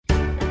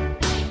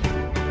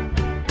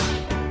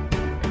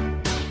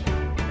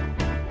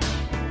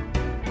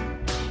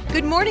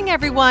Good morning,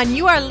 everyone.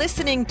 You are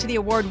listening to the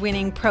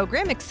award-winning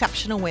program,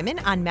 Exceptional Women,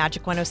 on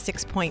Magic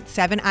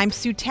 106.7. I'm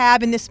Sue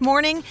Tabb, and this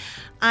morning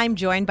I'm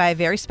joined by a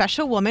very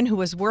special woman who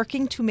is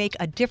working to make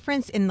a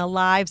difference in the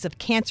lives of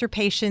cancer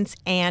patients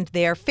and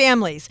their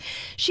families.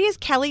 She is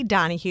Kelly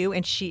Donahue,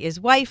 and she is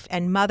wife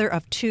and mother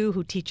of two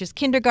who teaches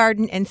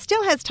kindergarten and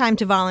still has time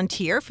to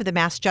volunteer for the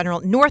Mass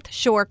General North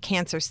Shore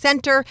Cancer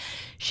Center.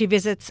 She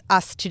visits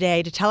us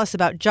today to tell us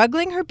about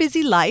juggling her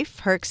busy life,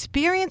 her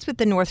experience with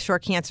the North Shore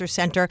Cancer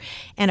Center,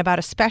 and about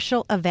a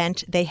special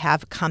event they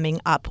have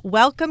coming up.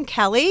 Welcome,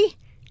 Kelly.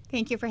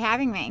 Thank you for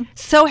having me.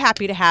 So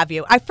happy to have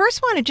you. I first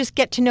want to just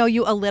get to know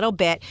you a little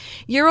bit.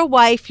 You're a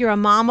wife, you're a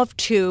mom of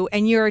two,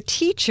 and you're a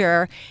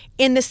teacher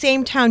in the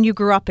same town you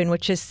grew up in,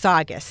 which is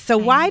Saugus. So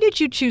why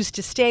did you choose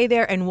to stay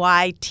there and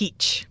why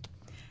teach?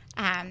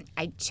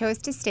 I chose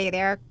to stay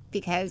there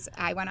because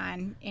I went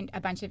on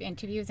a bunch of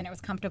interviews and it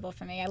was comfortable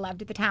for me. I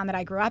loved the town that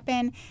I grew up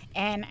in,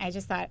 and I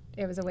just thought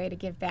it was a way to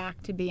give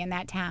back to be in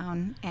that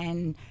town.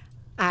 And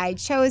I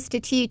chose to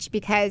teach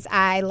because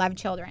I love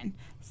children.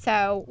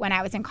 So when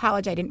I was in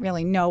college, I didn't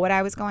really know what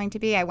I was going to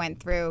be. I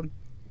went through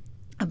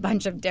a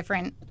bunch of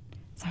different,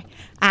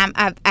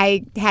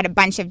 I had a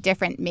bunch of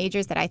different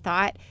majors that I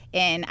thought,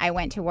 and I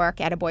went to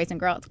work at a Boys and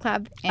Girls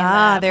Club in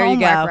the there you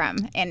homework go.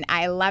 room, and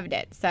I loved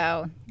it.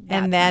 So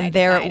And then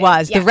there it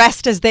was. Yeah. The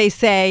rest, as they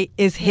say,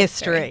 is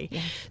history.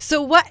 Yes.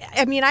 So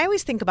I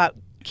always think about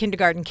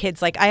kindergarten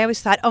kids. Like, I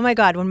always thought, oh my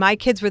God, when my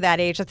kids were that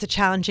age, that's a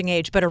challenging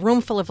age. But a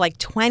room full of like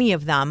 20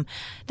 of them,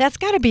 that's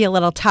got to be a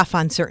little tough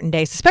on certain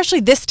days,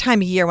 especially this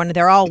time of year when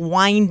they're all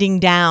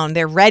winding down.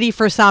 They're ready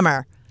for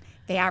summer.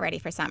 They are ready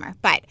for summer.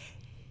 But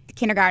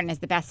kindergarten is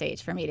the best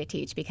age for me to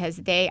teach because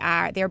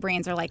their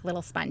brains are like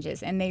little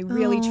sponges, and they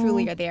really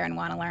truly are there and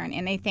want to learn,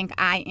 and they think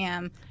I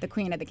am the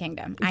queen of the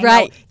kingdom.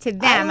 Right. To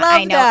them,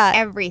 I know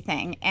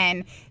everything,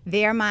 and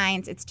their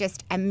minds, it's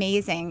just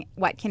amazing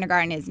what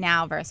kindergarten is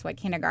now versus what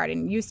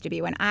kindergarten used to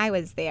be when I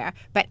was there.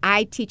 But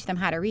I teach them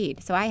how to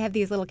read. So I have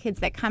these little kids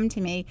that come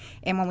to me,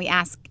 and when we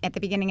ask at the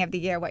beginning of the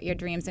year what your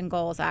dreams and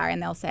goals are,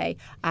 and they'll say,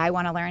 I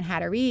want to learn how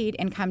to read,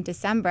 and come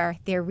December,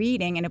 they're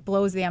reading, and it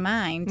blows their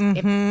mind.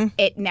 Mm-hmm.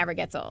 It never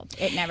gets old.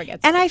 It never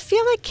gets And old. I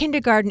feel like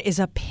kindergarten is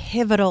a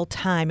pivotal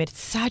time. It's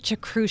such a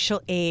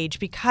crucial age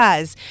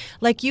because,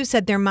 like you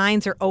said, their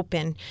minds are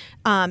open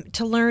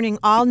to learning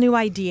all new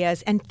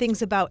ideas and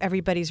things about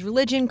everybody's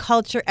religion,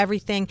 culture,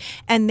 everything.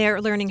 And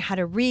they're learning how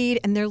to read,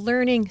 and they're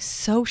learning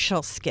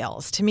social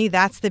skills. To me,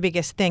 that's the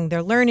biggest thing.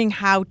 They're learning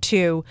how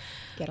to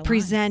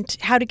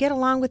how to get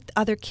along with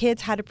other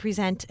kids, how to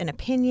present an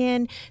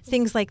opinion,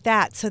 things like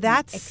that. So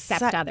that's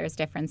accept others'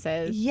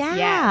 differences.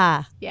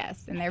 Yeah.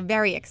 Yes. And they're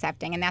very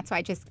accepting, and that's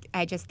why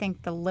I just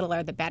think the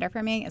littler the better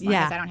for me, as long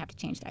as I don't have to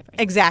change diapers.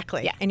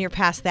 Exactly. Yeah. And you're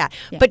past that.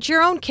 Yeah. But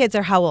your own kids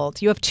are how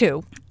old? You have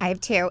two. I have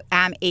two,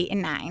 8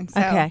 and 9. So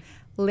Okay.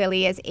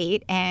 Lily is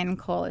 8 and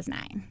Cole is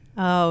 9.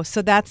 Oh,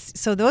 so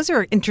those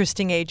are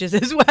interesting ages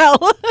as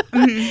well.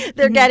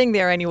 They're getting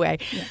there anyway.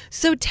 Yeah.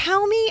 So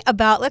tell me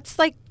about, let's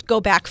go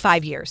back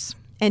 5 years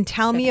and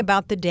tell me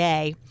about the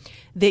day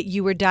that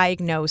you were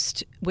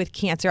diagnosed with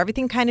cancer.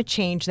 Everything kind of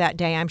changed that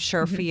day, I'm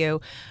sure, for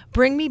you.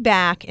 Bring me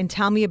back and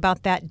tell me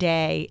about that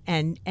day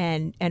and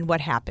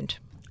what happened.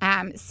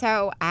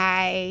 So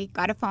I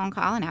got a phone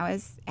call, and I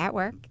was at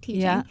work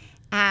teaching. Yeah.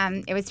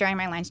 It was during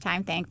my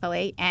lunchtime,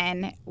 thankfully,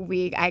 and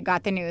I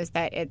got the news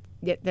that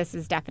this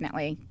is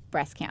definitely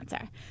breast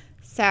cancer.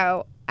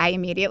 So I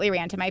immediately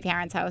ran to my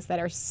parents' house that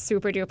are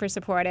super duper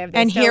supportive.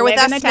 They and still here with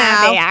live in us the town.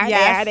 now. They are. Yes.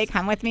 They are. They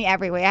come with me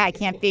everywhere. I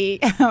can't be.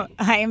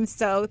 I am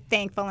so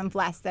thankful and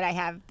blessed that I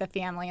have the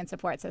family and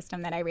support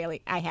system that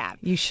I have.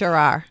 You sure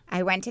are.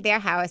 I went to their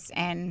house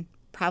and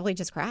probably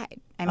just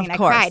cried. I mean, Of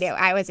course. I cried.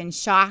 I was in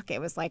shock.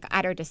 It was like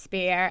utter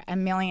despair.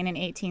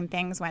 1,018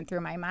 things went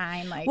through my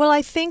mind. Well,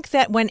 I think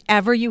that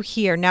whenever you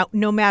hear, now,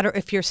 no matter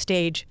if you're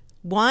stage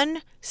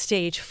 1,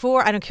 stage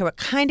 4, I don't care what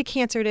kind of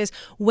cancer it is,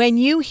 when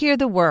you hear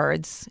the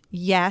words,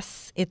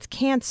 yes, it's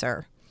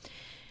cancer,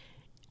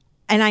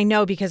 and I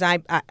know because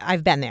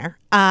I've been there,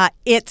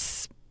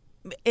 it's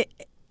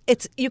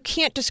you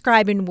can't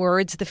describe in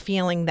words the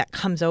feeling that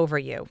comes over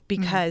you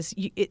because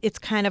it's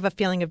kind of a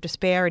feeling of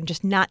despair and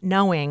just not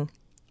knowing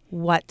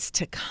what's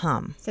to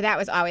come. So that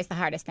was always the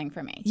hardest thing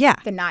for me. Yeah.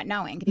 The not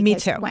knowing. Me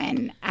too.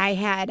 When I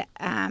had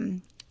a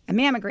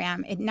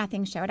mammogram,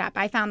 nothing showed up.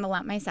 I found the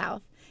lump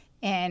myself.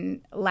 And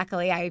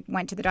luckily, I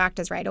went to the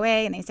doctors right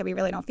away, and they said, we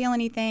really don't feel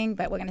anything,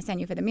 but we're going to send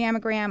you for the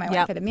mammogram. I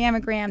went for the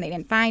mammogram. They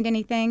didn't find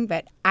anything,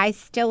 but I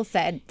still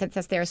said that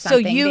there's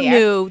something there. So you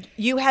knew,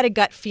 you had a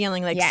gut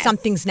feeling like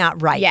something's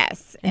not right.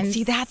 Yes. And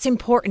see, that's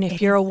important.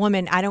 If you're a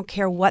woman, I don't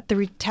care what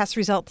the test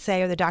results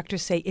say or the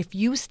doctors say. If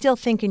you still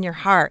think in your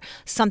heart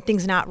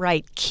something's not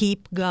right,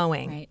 keep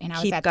going. Right. And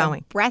I was at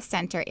the breast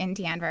center in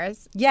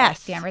Danvers.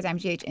 Yes. Danvers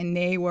MGH, and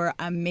they were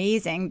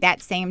amazing.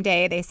 That same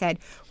day, they said,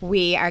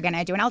 we are going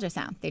to do an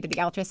ultrasound. They did the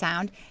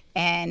ultrasound,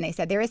 and they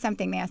said there is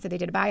something there. So they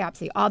did a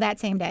biopsy all that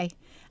same day.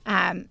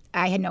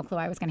 I had no clue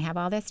I was going to have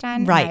all this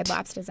done. Right. I had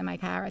lobsters in my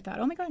car. I thought,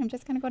 oh my God, I'm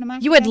just going to go to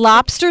Market You had Basket.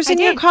 lobsters in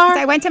your car? 'Cause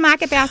I went to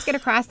Market Basket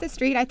across the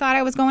street. I thought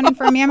I was going in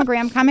for a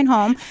mammogram coming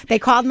home. They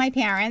called my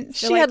parents.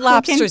 She had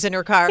lobsters in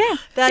her car. Yeah.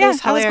 That yeah,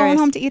 is hilarious. I was going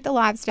home to eat the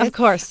lobsters. Of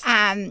course.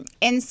 And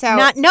so.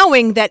 Not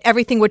knowing that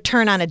everything would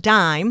turn on a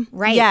dime.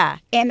 Right. Yeah.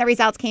 And the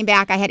results came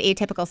back. I had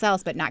atypical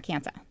cells, but not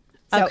cancer.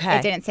 So Okay.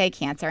 it didn't say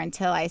cancer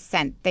until they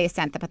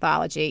sent the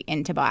pathology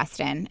into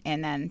Boston.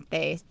 And then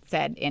they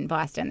said in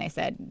Boston, they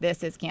said,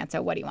 this is cancer.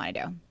 What do you want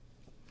to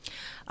do?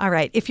 All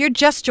right. If you're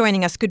just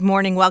joining us, good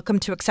morning. Welcome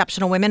to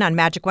Exceptional Women on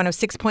Magic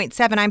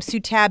 106.7. I'm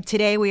Sue Tabb.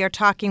 Today we are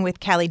talking with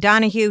Callie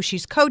Donahue.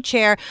 She's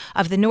co-chair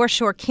of the North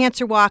Shore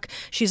Cancer Walk.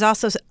 She's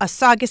also a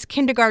Saugus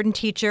kindergarten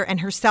teacher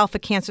and herself a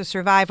cancer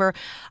survivor.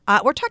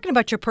 We're talking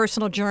about your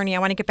personal journey. I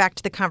want to get back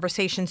to the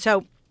conversation.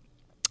 So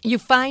you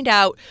find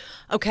out,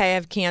 okay, I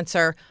have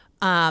cancer.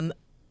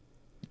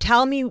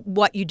 Tell me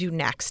what you do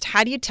next.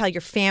 How do you tell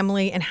your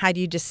family and how do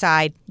you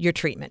decide your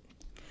treatment?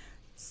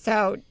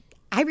 So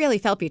I really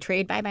felt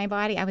betrayed by my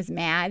body. I was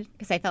mad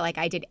because I felt like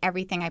I did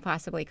everything I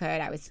possibly could.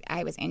 I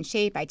was in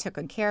shape. I took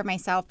good care of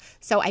myself.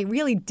 So I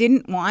really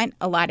didn't want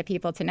a lot of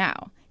people to know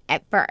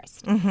at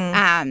first.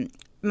 Mm-hmm.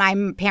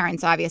 My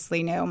parents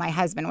obviously knew. My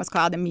husband was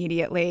called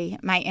immediately.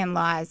 My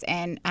in-laws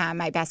and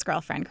my best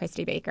girlfriend,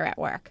 Christy Baker, at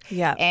work.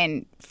 Yeah.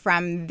 And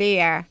from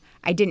there,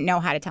 I didn't know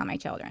how to tell my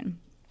children.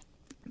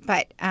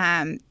 But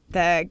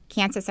the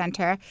cancer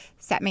center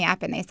set me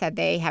up and they said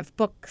they have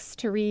books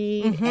to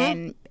read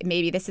and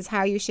maybe this is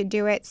how you should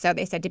do it. So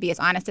they said to be as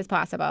honest as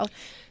possible.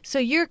 So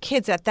your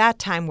kids at that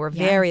time were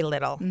very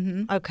little.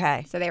 Mm-hmm.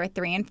 Okay. So they were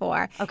 3 and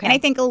 4. Okay. And I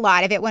think a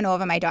lot of it went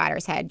over my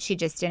daughter's head. She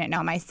just didn't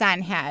know. My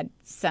son had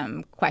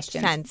some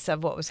questions. Sense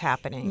of what was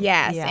happening.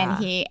 Yes, Yeah.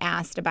 and he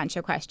asked a bunch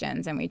of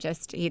questions, and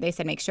they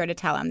said make sure to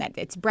tell him that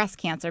it's breast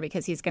cancer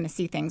because he's going to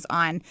see things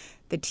on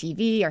the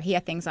TV or hear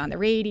things on the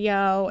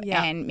radio,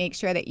 and make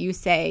sure that you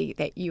say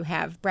that you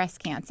have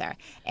breast cancer.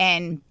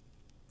 And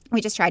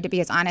we just tried to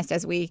be as honest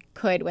as we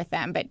could with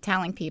them, but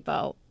telling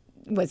people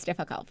was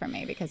difficult for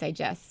me because I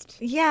just...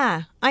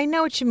 Yeah, I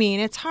know what you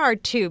mean. It's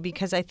hard, too,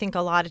 because I think a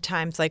lot of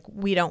times, like,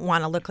 we don't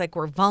want to look like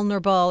we're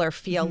vulnerable or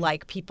feel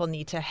like people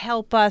need to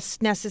help us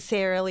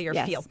necessarily or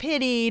feel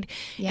pitied.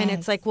 Yes. And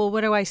it's like, well,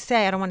 what do I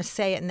say? I don't want to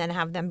say it and then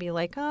have them be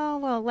like, oh,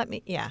 well, let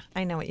me... Yeah,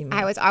 I know what you mean.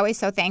 I was always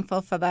so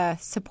thankful for the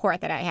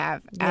support that I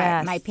have.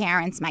 Yes. My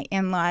parents, my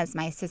in-laws,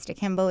 my sister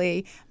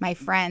Kimberly, my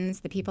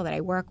friends, the people that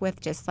I work with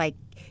just, like,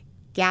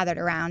 gathered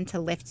around to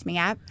lift me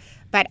up.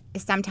 But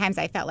sometimes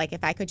I felt like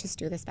if I could just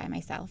do this by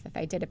myself, if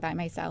I did it by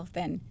myself,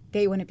 then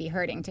they wouldn't be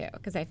hurting too.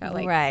 Because I felt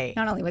like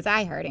not only was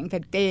I hurting,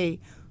 but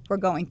they were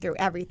going through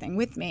everything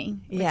with me.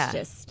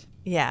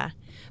 Yeah.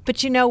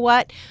 But you know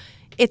what?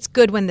 It's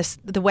good when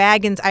the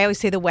wagons, I always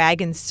say the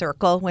wagons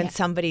circle when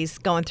somebody's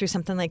going through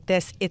something like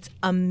this. It's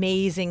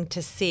amazing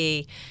to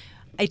see.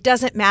 It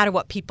doesn't matter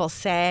what people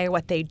say,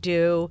 what they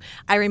do.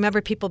 I remember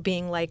people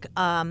being like,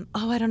 oh,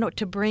 I don't know what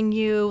to bring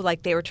you.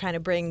 Like they were trying to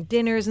bring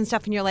dinners and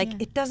stuff. And you're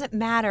like, it doesn't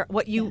matter.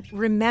 What you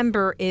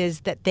remember is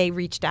that they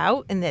reached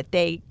out and that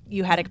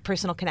you had a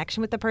personal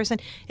connection with the person.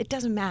 It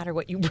doesn't matter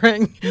what you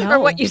bring or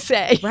what you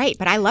say. Right,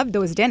 but I loved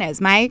those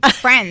dinners. My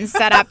friends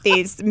set up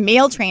these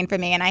meal train for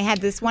me, and I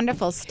had this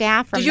wonderful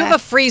staff from Did you have a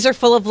freezer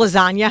full of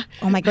lasagna?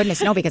 Oh, my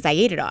goodness, no, because I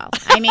ate it all.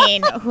 I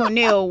mean, who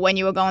knew when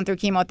you were going through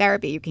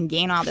chemotherapy you can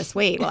gain all this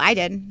weight? Well, I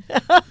did.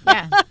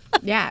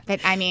 Yeah.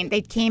 But, I mean,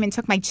 they came and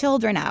took my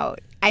children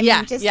out. I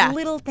mean, just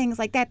little things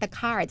like that. The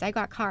cards. I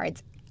got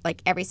cards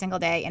like every single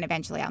day, and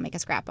eventually I'll make a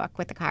scrapbook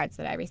with the cards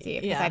that I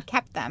received because I've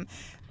kept them.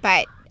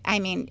 But I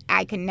mean,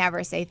 I can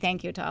never say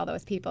thank you to all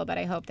those people, but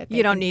I hope that they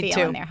you don't can need feel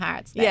to. in their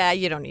hearts. Yeah,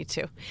 you don't need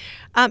to.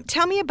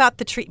 Tell me about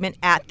the treatment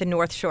at the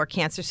North Shore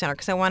Cancer Center,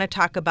 because I want to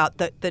talk about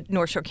the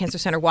North Shore Cancer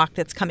Center walk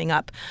that's coming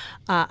up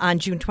on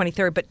June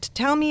 23rd. But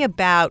tell me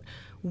about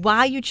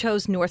why you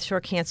chose North Shore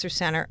Cancer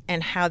Center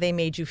and how they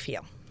made you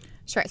feel.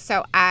 Sure.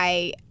 So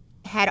I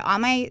had all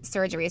my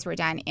surgeries were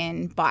done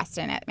in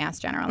Boston at Mass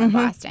General in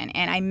Boston,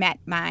 and I met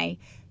my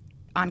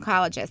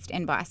oncologist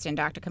in Boston,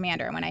 Dr.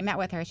 Commander. And when I met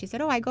with her, she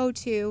said, I go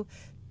to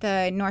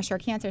the North Shore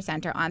Cancer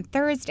Center on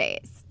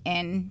Thursdays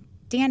in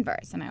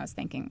Danvers. And I was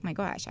thinking, my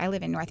gosh, I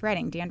live in North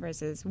Reading.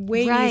 Danvers is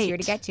way easier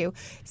to get to.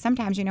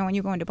 Sometimes, when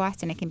you go into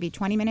Boston, it can be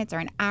 20 minutes or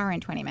an hour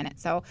and 20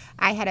 minutes. So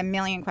I had a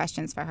million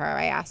questions for her.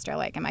 I asked her,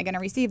 am I going to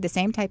receive the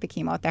same type of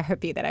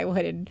chemotherapy that I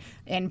would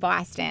in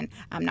Boston?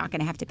 I'm not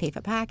going to have to pay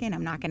for parking.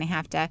 I'm not going to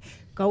have to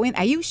go in.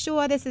 Are you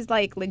sure this is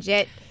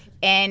legit?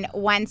 And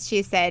once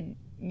she said,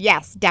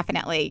 yes,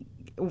 definitely,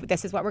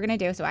 this is what we're going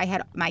to do. So I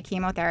had my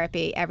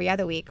chemotherapy every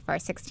other week for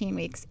 16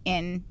 weeks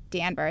in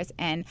Danvers,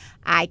 and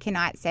I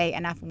cannot say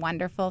enough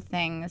wonderful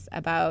things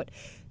about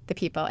the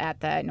people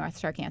at the North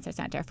Shore Cancer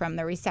Center, from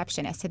the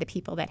receptionist to the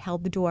people that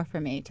held the door for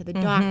me, to the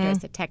doctors,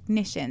 the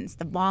technicians,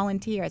 the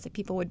volunteers, the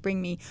people would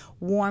bring me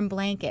warm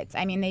blankets.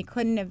 I mean, they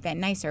couldn't have been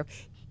nicer.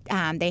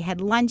 They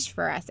had lunch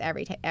for us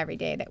every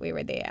day that we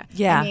were there.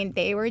 Yeah. I mean,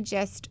 they were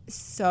just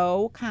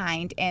so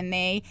kind, and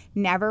they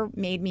never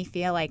made me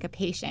feel like a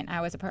patient.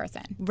 I was a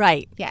person.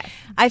 Right. Yes.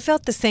 I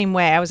felt the same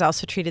way. I was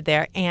also treated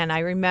there. And I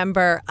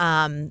remember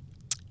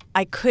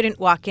I couldn't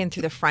walk in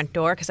through the front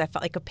door because I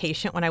felt like a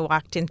patient when I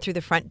walked in through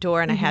the front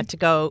door, and I had to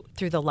go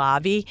through the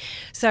lobby.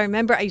 So I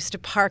remember I used to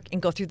park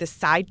and go through the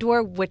side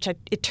door, which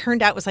it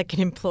turned out was like an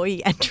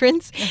employee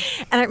entrance.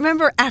 And I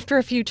remember after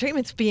a few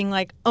treatments being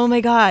like, oh my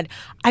God,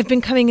 I've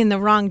been coming in the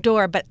wrong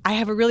door, but I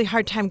have a really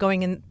hard time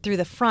going in through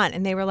the front.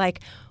 And they were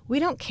like, we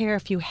don't care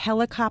if you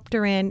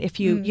helicopter in, if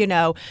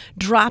you,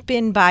 drop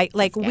in by,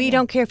 like, we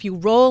don't care if you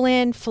roll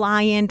in,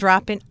 fly in,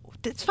 drop in.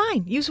 It's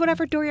fine. Use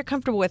whatever door you're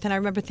comfortable with. And I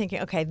remember thinking,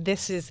 okay,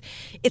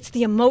 it's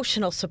the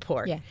emotional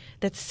support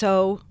that's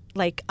so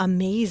like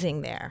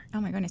amazing there.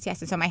 Oh my goodness, yes.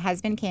 And so my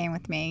husband came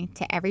with me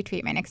to every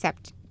treatment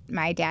except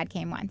my dad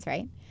came once,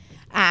 right?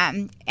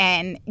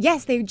 And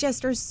yes, they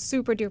just are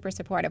super duper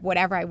supportive.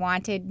 Whatever I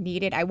wanted,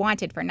 needed, I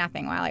wanted for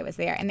nothing while I was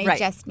there. And they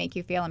just make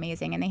you feel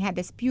amazing. And they had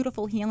this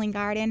beautiful healing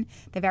garden.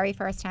 The very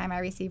first time I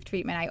received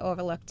treatment, I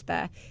overlooked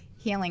the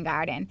healing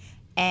garden.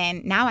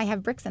 And now I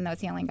have bricks in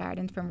those healing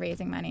gardens from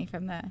raising money for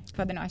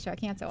the North Shore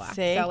Cancer Walk.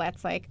 See? So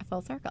that's like a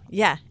full circle.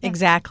 Yeah,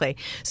 exactly.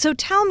 So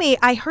tell me,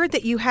 I heard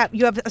that you have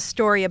a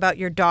story about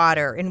your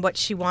daughter and what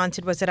she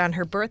wanted. Was it on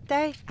her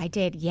birthday? I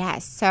did,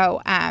 yes.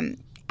 So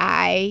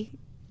I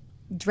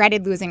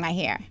dreaded losing my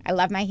hair. I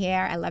love my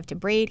hair. I love to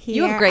braid hair.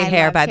 You have great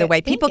hair, by the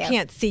way. Thank People you.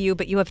 can't see you,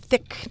 but you have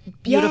thick,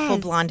 beautiful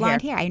blonde hair.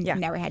 I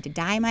never had to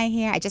dye my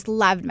hair. I just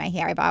loved my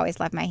hair. I've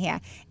always loved my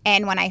hair.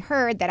 And when I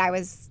heard that I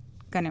was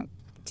going to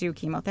do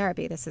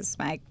chemotherapy, this is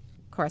my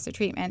course of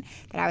treatment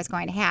that I was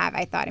going to have,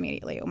 I thought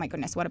immediately, oh my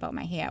goodness, what about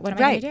my hair? What am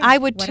I going to do? I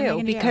would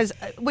too, because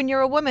when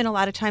you're a woman, a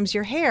lot of times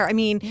your hair, I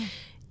mean,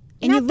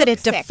 and not that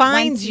it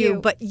defines you,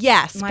 but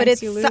yes, but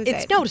it's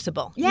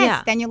noticeable. Yes,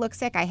 yeah. Then you look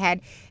sick. I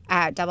had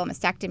double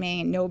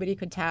mastectomy, and nobody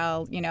could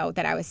tell,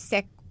 that I was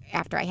sick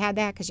after I had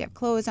that because you have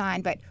clothes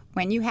on. But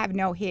when you have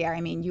no hair,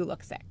 I mean, you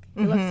look sick.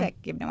 You look sick.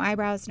 You have no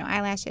eyebrows, no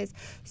eyelashes.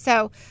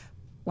 So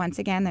once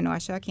again, the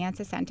North Shore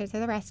Cancer Center to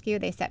the rescue.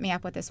 They set me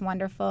up with this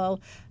wonderful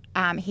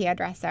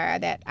hairdresser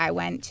that I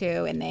went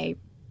to, and they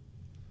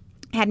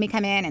had me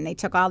come in, and they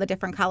took all the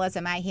different colors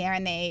of my hair,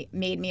 and they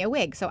made me a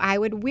wig. So I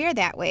would wear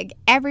that wig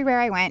everywhere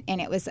I went, and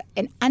it was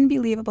an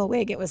unbelievable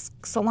wig. It was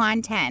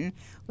Salon 10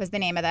 was the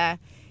name of the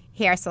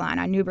hair salon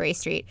on Newbury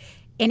Street,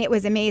 and it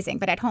was amazing.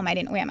 But at home, I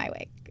didn't wear my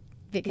wig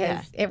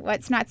because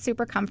it's not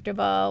super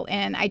comfortable,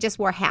 and I just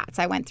wore hats.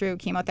 I went through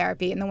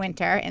chemotherapy in the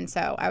winter, and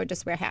so I would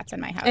just wear hats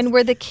in my house. And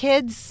were the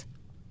kids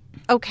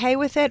okay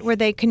with it? Were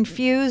they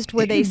confused?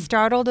 Were they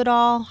startled at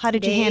all? How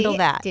did you handle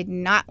that? They did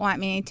not want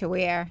me to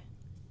wear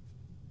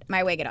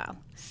my wig at all.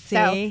 See?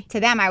 So to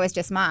them, I was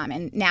just mom,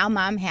 and now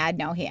mom had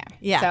no hair.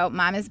 Yeah. So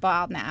mom is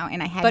bald now,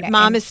 and I had. But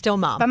mom is still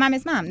mom. But mom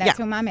is mom. That's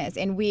who mom is.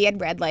 And we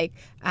had read like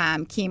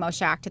chemo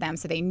shock to them,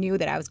 so they knew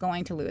that I was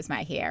going to lose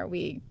my hair.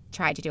 We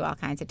tried to do all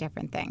kinds of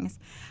different things,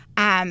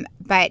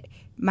 but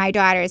my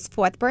daughter's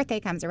 4th birthday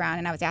comes around,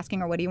 and I was asking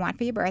her, "What do you want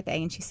for your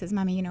birthday?" And she says,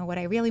 "Mommy, what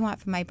I really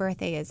want for my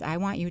birthday is I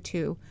want you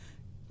to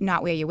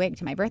not wear your wig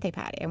to my birthday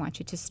party. I want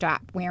you to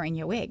stop wearing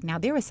your wig." Now,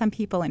 there were some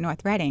people in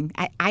North Reading,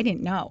 I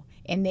didn't know,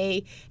 and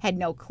they had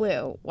no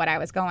clue what I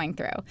was going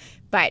through.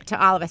 But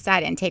to all of a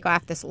sudden take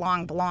off this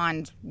long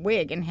blonde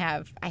wig and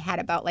I had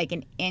about like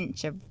an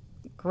inch of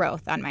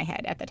growth on my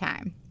head at the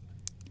time.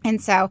 And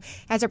so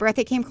as her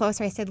birthday came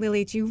closer, I said,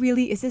 "Lily,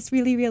 is this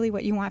really, really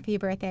what you want for your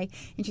birthday?"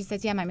 And she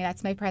says, "Yeah, Mommy,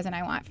 that's my present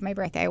I want for my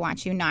birthday. I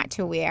want you not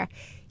to wear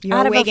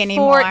your wig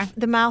anymore."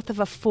 The mouth of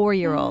a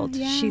 4-year-old.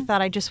 She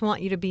thought, "I just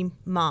want you to be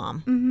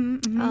mom."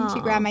 She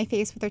grabbed my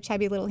face with her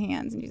chubby little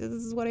hands, and she said,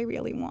 "This is what I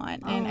really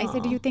want." And I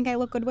said, "Do you think I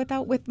look good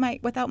without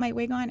my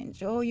wig on?" And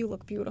she, "Oh, you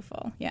look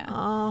beautiful." Yeah.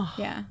 Oh.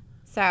 Yeah.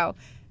 So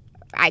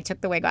I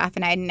took the wig off,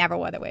 and I never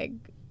wore the wig.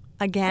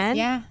 Again?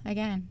 Yeah,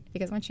 again.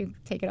 Because once you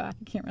take it off,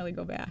 you can't really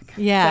go back.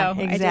 Yeah,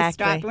 so exactly. I just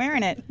stopped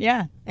wearing it.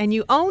 Yeah. And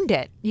you owned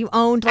it. You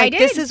owned, like,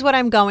 this is what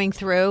I'm going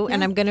through,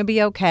 and I'm going to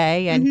be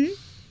okay. And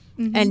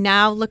and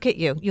now look at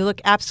you. You look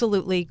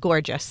absolutely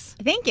gorgeous.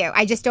 Thank you.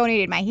 I just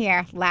donated my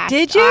hair last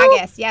Did you?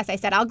 August. Yes, I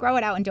said I'll grow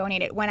it out and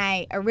donate it. When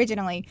I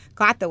originally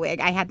got the wig,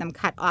 I had them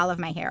cut all of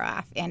my hair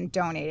off and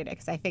donated it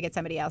because I figured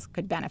somebody else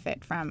could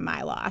benefit from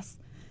my loss.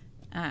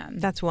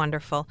 That's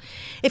wonderful.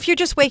 If you're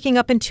just waking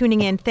up and tuning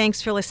in, thanks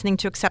for listening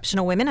to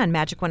Exceptional Women on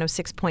Magic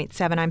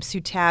 106.7. I'm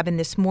Sue Tabb, and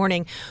this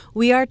morning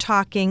we are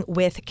talking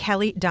with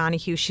Kelly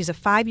Donahue. She's a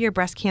 5-year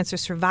breast cancer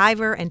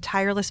survivor and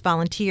tireless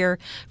volunteer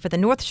for the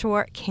North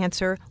Shore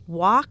Cancer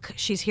Walk.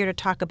 She's here to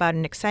talk about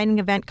an exciting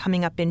event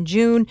coming up in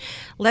June.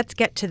 Let's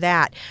get to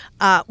that.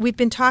 We've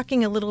been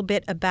talking a little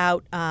bit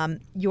about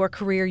your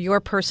career,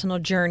 your personal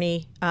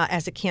journey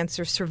as a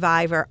cancer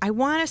survivor. I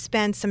want to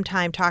spend some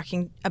time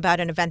talking about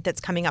an event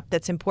that's coming up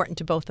that's important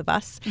to both of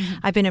us.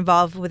 I've been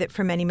involved with it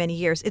for many, many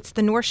years. It's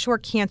the North Shore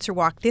Cancer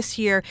Walk. This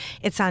year,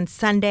 it's on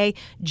Sunday,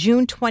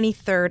 June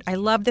 23rd. I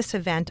love this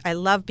event. I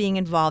love being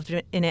involved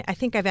in it. I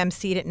think I've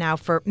emceed it now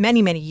for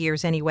many, many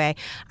years anyway.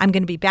 I'm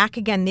going to be back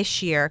again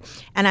this year,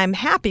 and I'm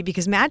happy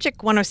because Magic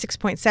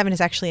 106.7 is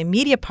actually a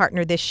media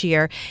partner this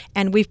year,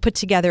 and we've put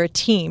together a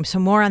team. So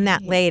more on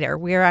that later.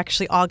 We're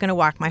actually all going to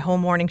walk, my whole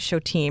morning show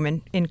team,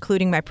 and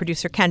including my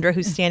producer Kendra,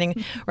 who's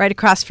standing right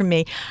across from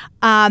me.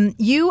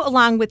 You,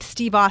 along with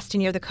Steve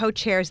Austin, you're the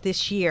co-chairs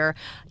this year.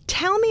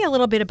 Tell me a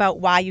little bit about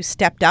why you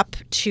stepped up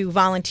to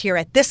volunteer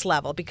at this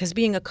level, because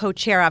being a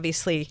co-chair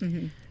obviously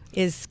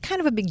is kind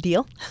of a big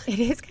deal. It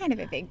is kind of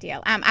a big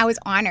deal. I was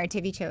honored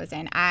to be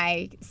chosen.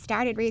 I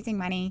started raising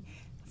money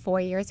 4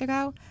 years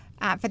ago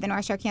for the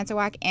North Shore Cancer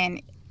Walk,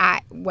 and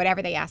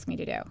whatever they ask me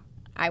to do,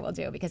 I will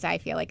do, because I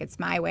feel like it's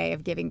my way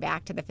of giving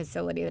back to the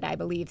facility that I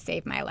believe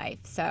saved my life.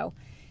 So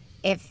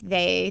if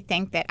they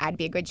think that I'd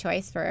be a good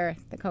choice for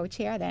the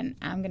co-chair, then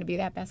I'm going to be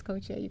that best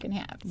co-chair you can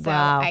have. So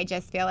I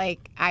just feel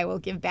like I will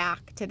give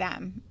back to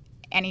them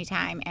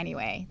anytime, any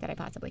way that I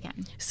possibly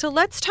can. So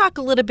let's talk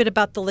a little bit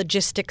about the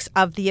logistics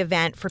of the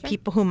event for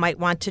people who might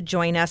want to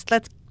join us.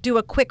 Let's do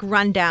a quick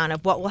rundown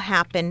of what will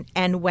happen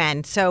and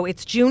when. So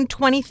it's June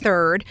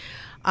 23rd.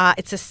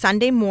 It's a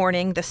Sunday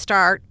morning.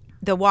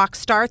 The walk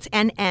starts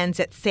and ends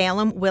at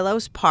Salem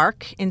Willows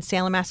Park in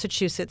Salem,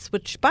 Massachusetts,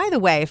 which, by the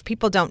way, if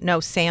people don't know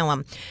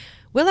Salem,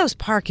 Willows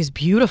Park is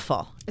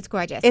beautiful. It's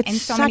gorgeous. It's and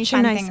so many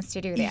fun things to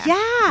do there.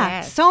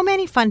 Yeah, so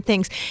many fun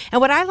things. And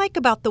what I like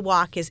about the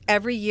walk is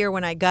every year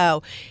when I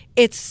go,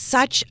 it's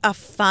such a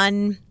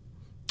fun,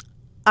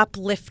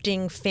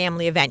 uplifting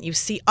family event. You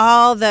see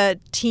all the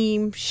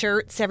team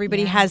shirts.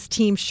 Everybody has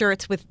team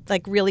shirts with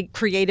like really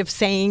creative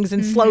sayings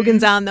and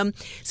slogans on them.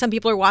 Some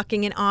people are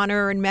walking in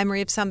honor and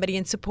memory of somebody,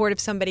 in support of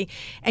somebody.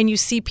 And you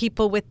see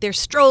people with their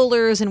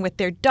strollers and with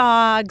their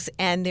dogs,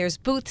 and there's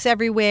booths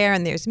everywhere,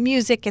 and there's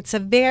music. It's a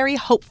very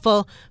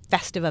hopeful,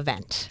 festive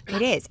event.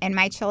 It is, and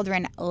my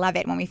children love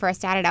it. When we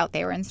first started out,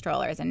 they were in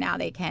strollers, and now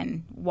they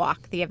can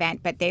walk the event.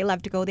 But they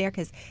love to go there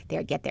because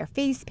they get their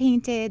face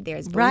painted.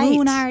 There's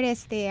balloon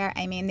artists there.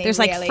 I mean, there's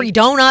like free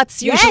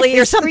donuts usually,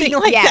 or something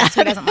like that. Yes,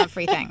 who doesn't love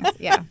free things?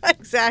 Yeah,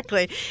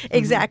 exactly.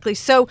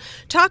 So,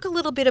 talk a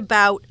little bit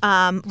about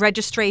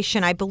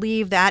registration. I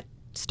believe that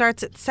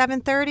starts at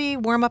 7:30.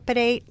 Warm up at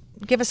 8.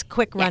 Give us a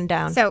quick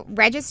rundown. So,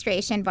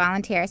 registration,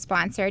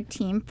 volunteer-sponsored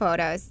team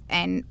photos,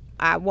 and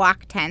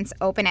walk tents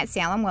open at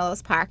Salem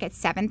Willows Park at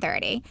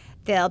 7:30.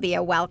 There'll be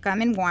a welcome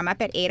and warm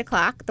up at 8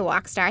 o'clock. The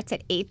walk starts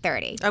at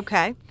 8:30.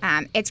 Okay.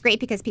 It's great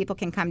because people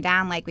can come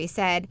down, like we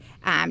said,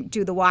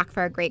 do the walk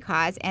for a great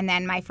cause. And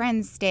then my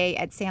friends stay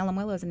at Salem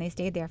Willows, and they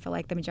stayed there for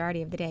like the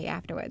majority of the day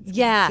afterwards.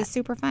 Yeah. It's just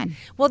super fun.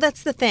 Well,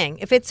 that's the thing.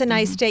 If it's a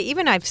nice day,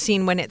 even I've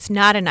seen when it's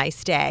not a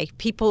nice day,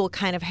 people will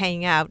kind of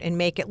hang out and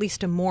make at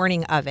least a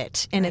morning of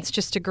it. And it's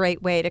just a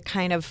great way to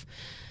kind of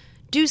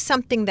do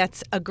something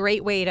that's a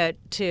great way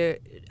to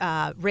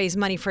raise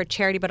money for a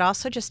charity, but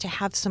also just to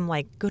have some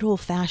like good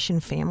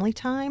old-fashioned family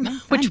time,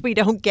 which we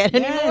don't get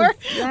anymore.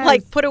 Yes.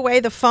 Like put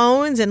away the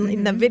phones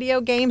and the video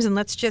games, and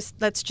let's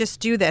just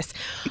do this.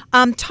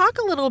 Talk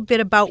a little bit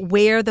about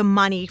where the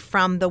money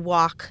from the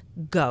walk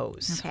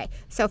goes. Okay,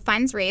 so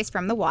funds raised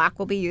from the walk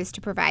will be used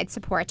to provide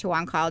support to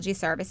oncology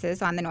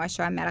services on the North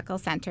Shore Medical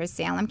Center's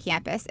Salem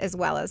campus, as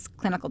well as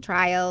clinical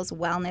trials,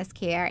 wellness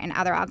care, and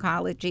other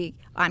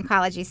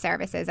oncology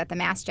services at the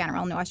Mass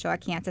General North Shore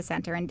Cancer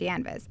Center in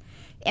Danvers.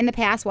 In the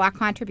past, walk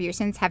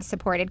contributions have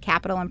supported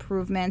capital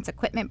improvements,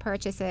 equipment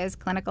purchases,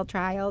 clinical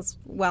trials,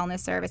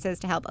 wellness services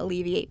to help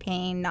alleviate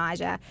pain,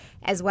 nausea,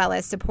 as well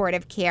as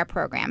supportive care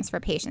programs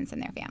for patients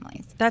and their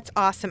families. That's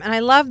awesome. And I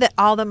love that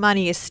all the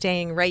money is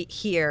staying right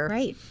here.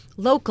 Right.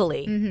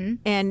 Locally.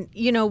 And,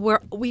 you know,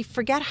 we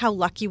forget how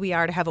lucky we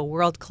are to have a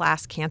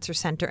world-class cancer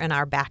center in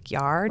our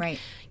backyard. Right.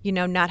 You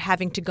know, not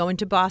having to go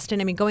into Boston.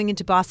 I mean, going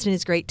into Boston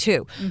is great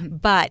too.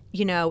 But,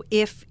 you know,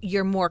 if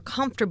you're more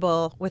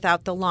comfortable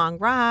without the long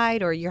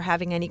ride, or you're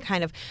having any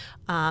kind of,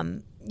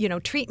 you know,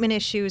 treatment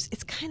issues,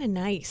 it's kind of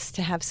nice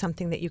to have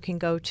something that you can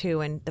go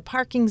to, and the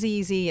parking's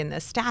easy and the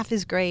staff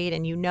is great,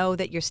 and you know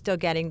that you're still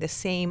getting the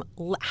same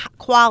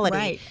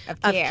quality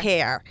of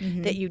care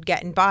that you'd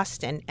get in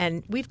Boston.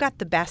 And we've got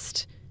the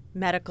best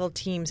medical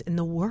teams in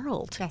the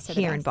world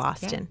here in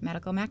Boston. Yeah,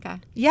 medical mecca.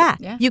 Yeah,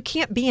 you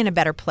can't be in a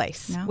better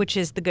place, which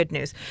is the good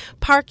news.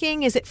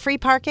 Parking, is it free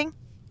parking?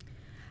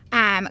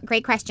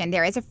 Great question.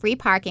 There is a free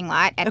parking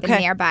lot at the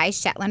nearby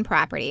Shetland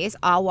properties.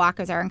 All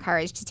walkers are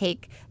encouraged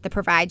to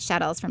provide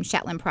shuttles from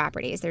Shetland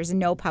properties. There's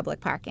no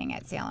public parking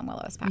at Salem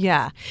Willows Park.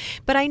 Yeah.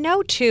 But I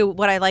know, too,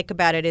 what I like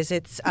about it is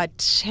it's a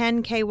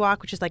 10K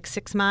walk, which is like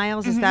 6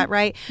 miles. Is that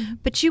right?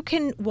 But you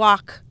can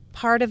walk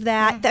part of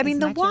that. I mean,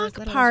 the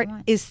walk part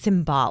is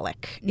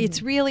symbolic.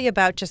 It's really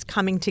about just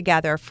coming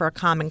together for a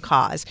common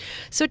cause.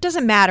 So it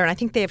doesn't matter. And I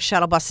think they have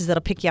shuttle buses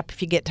that'll pick you up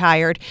if you get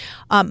tired.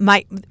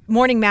 My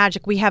Morning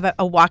Magic, we have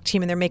a walk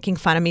team, and they're making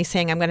fun of me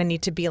saying I'm going to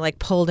need to be like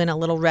pulled in a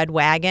little red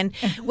wagon,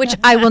 which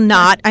I will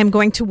not. I'm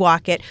going to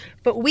walk it.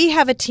 But we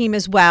have a team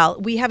as well.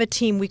 We have a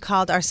team, we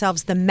called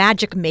ourselves the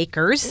Magic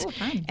Makers. Ooh,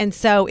 fun. And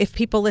so if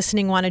people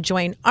listening want to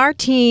join our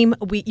team,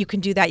 you can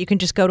do that. You can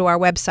just go to our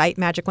website,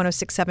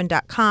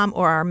 magic1067.com,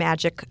 or our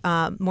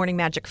Morning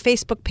Magic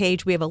Facebook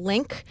page. We have a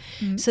link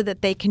so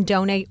that they can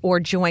donate or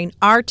join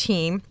our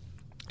team.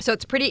 So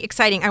it's pretty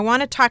exciting. I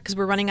want to talk, because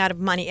we're running out of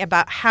money,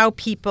 about how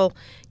people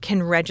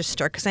can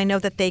register, because I know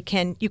that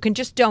you can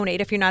just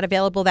donate. If you're not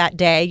available that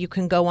day, you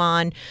can go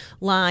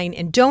online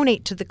and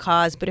donate to the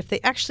cause. But if they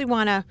actually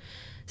want to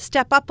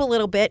step up a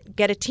little bit,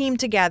 get a team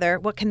together,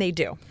 what can they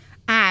do?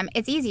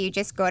 It's easy. You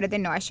just go to the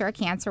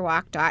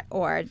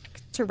NorthshoreCancerWalk.org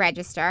to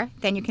register.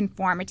 Then you can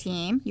form a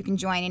team. You can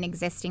join an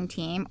existing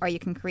team, or you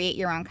can create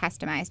your own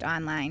customized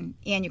online,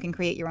 and you can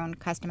create your own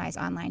customized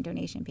online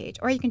donation page,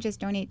 or you can just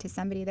donate to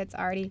somebody that's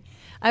already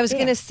I was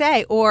going to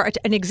say, or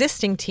an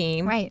existing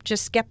team. Right.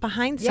 Just get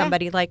behind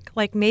somebody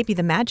like maybe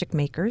the Magic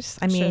Makers.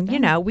 I mean,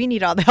 thing. we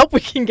need all the help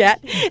we can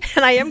get,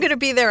 and I am going to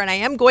be there, and I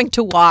am going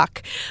to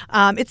walk.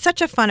 It's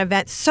such a fun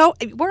event. So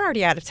we're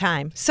already out of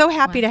time. So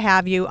happy to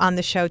have you on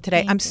the show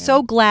today. I'm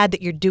so glad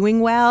that you're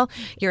doing well.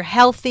 You're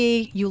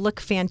healthy. You look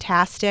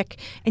fantastic.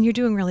 And you're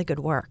doing really good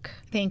work.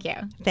 Thank you.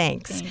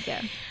 Thanks. Thank you.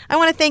 I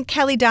want to thank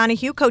Kelly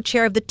Donahue,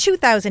 co-chair of the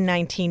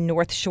 2019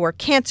 North Shore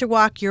Cancer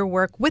Walk. Your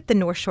work with the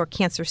North Shore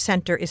Cancer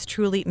Center is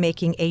truly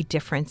making a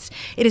difference.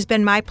 It has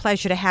been my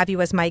pleasure to have you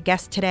as my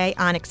guest today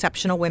on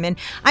Exceptional Women.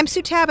 I'm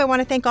Sue Tabb. I want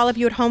to thank all of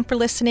you at home for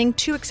listening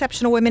to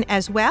Exceptional Women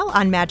as well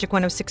on Magic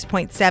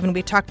 106.7.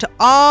 We talk to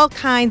all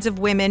kinds of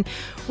women.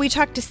 We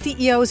talk to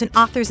CEOs and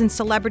authors and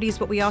celebrities,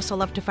 but we also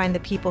love to find the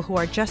people who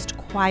are just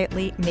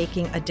quietly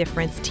making a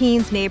difference.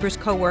 Teens, neighbors,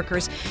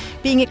 coworkers.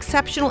 Being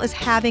exceptional is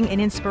having an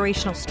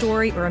inspirational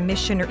story or a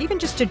mission or even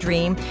just a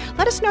dream.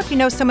 Let us know if you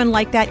know someone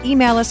like that.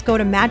 Email us. Go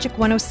to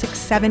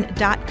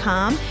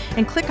magic1067.com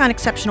and click on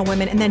Exceptional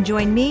Women, and then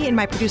join me and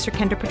my producer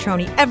Kendra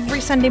Petroni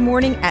every Sunday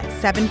morning at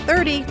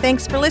 7:30.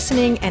 Thanks for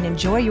listening, and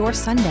enjoy your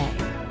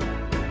Sunday.